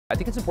I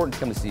think it's important to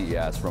come to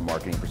CES from a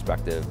marketing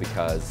perspective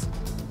because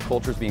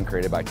culture is being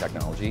created by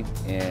technology,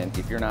 and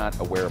if you're not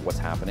aware of what's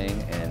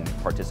happening and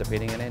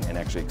participating in it and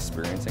actually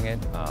experiencing it,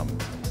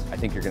 I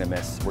think we're going to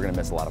miss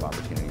a lot of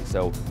opportunities.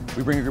 So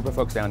we bring a group of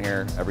folks down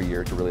here every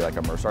year to really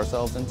immerse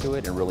ourselves into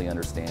it and really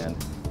understand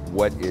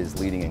what is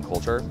leading in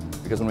culture,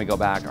 because when we go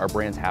back, our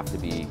brands have to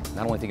be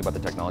not only thinking about the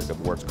technology, but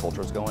where its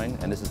culture is going,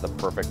 and this is the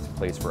perfect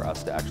place for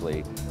us to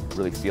actually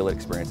really feel it,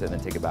 experience it, and then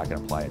take it back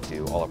and apply it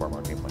to all of our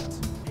marketing plans.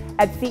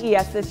 At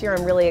CES this year,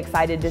 I'm really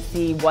excited to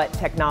see what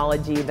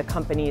technology the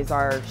companies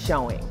are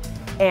showing.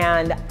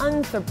 And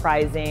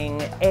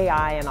unsurprising,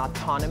 AI and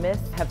autonomous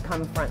have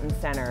come front and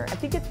center. I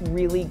think it's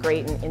really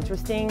great and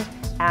interesting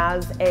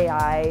as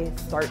AI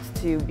starts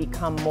to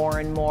become more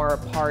and more a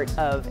part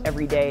of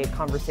everyday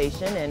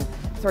conversation and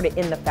sort of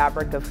in the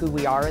fabric of who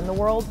we are in the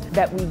world,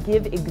 that we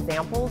give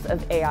examples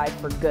of AI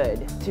for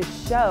good to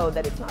show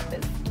that it's not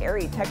this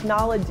scary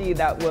technology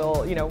that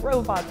will,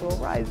 robots will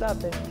rise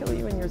up and kill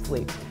you in your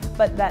sleep,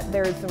 but that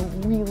there's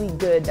some really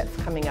good that's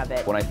coming of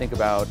it. When I think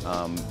about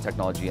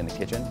technology in the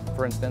kitchen,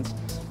 for instance,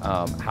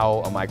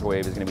 how a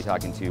microwave is going to be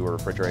talking to, or a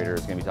refrigerator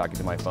is going to be talking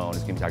to my phone,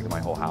 is going to be talking to my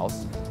whole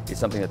house, is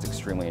something that's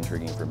extremely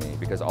intriguing for me,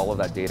 because all of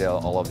that data,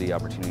 all of the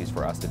opportunities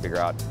for us to figure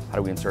out how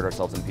do we insert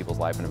ourselves in people's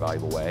life in a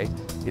valuable way,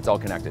 it's all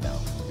connected now.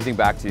 If you think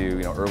back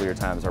to earlier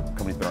times, our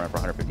company's been around for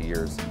 150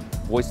 years.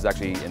 Voice is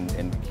actually,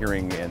 and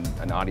hearing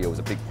and audio is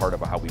a big part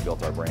of how we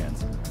built our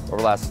brands. Over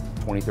the last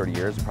 20, 30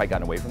 years, we've probably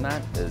gotten away from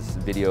that, as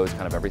video is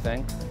kind of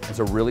everything. And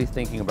so really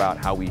thinking about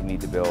how we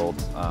need to build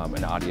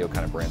an audio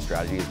kind of brand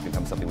strategy has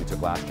become something we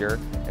took last year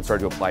and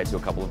started to apply it to a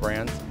couple of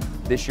brands.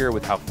 This year,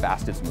 with how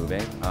fast it's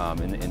moving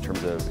in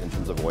terms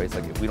of voice,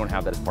 if we don't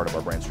have that as part of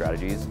our brand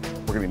strategies,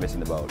 we're going to be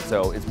missing the boat.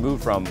 So it's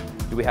moved from,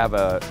 do we have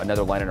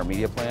another line in our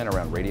media plan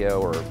around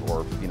radio or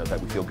that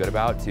we feel good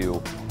about, to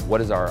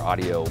what is our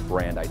audio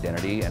brand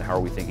identity and how are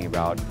we thinking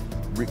about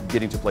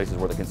getting to places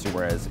where the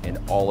consumer is in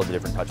all of the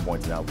different touch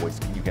points and now voice,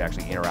 you can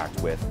actually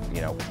interact with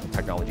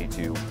technology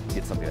to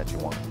get something that you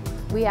want.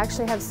 We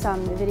actually have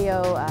some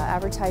video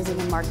advertising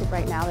in market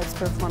right now that's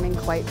performing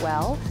quite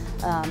well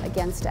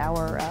against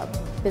our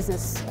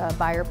business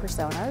buyer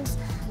personas.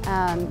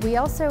 We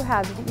also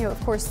have, of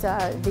course,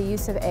 the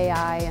use of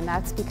AI, and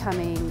that's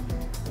becoming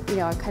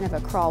kind of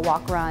a crawl,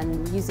 walk,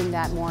 run, using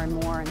that more and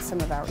more in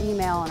some of our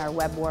email and our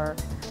web work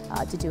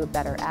to do a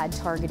better ad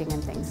targeting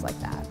and things like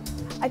that.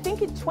 I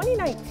think in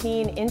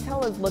 2019,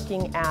 Intel is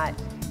looking at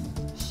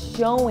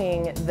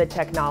showing the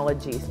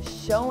technologies,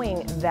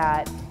 showing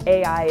that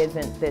AI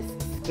isn't this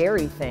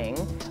scary thing,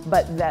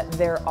 but that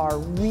there are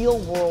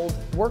real-world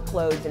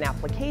workloads and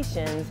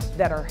applications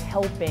that are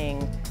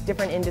helping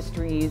different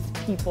industries,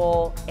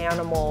 people,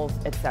 animals,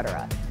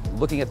 etc.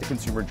 Looking at the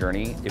consumer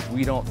journey, if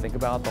we don't think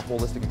about the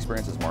holistic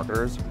experience as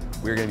marketers,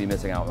 we're going to be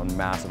missing out on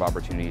massive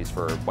opportunities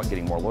for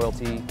getting more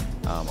loyalty,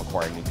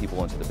 acquiring new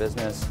people into the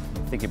business,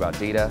 thinking about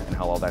data and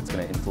how all that's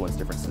going to influence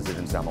different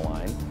decisions down the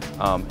line.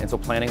 And so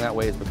planning that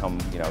way has become,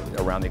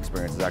 around the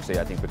experience is actually,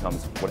 I think,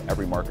 becomes what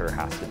every marketer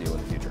has to do in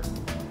the future.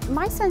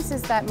 My sense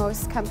is that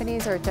most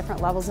companies are at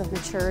different levels of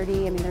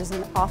maturity. I mean, there's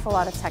an awful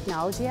lot of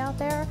technology out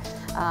there,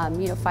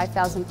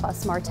 5,000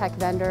 plus MarTech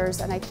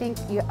vendors, and I think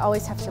you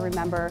always have to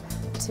remember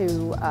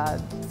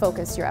to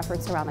focus your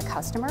efforts around the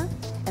customer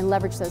and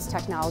leverage those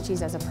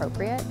technologies as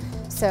appropriate.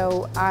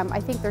 So I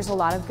think there's a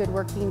lot of good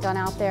work being done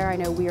out there. I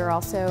know we are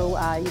also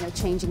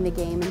changing the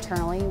game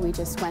internally. We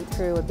just went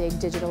through a big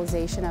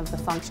digitalization of the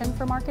function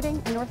for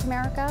marketing in North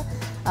America.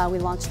 We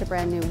launched a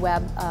brand new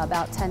web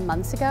about 10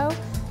 months ago.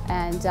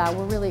 And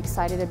we're really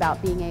excited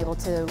about being able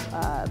to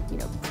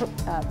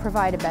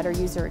provide a better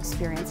user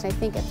experience. And I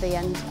think at the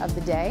end of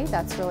the day,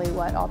 that's really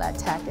what all that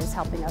tech is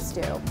helping us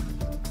do.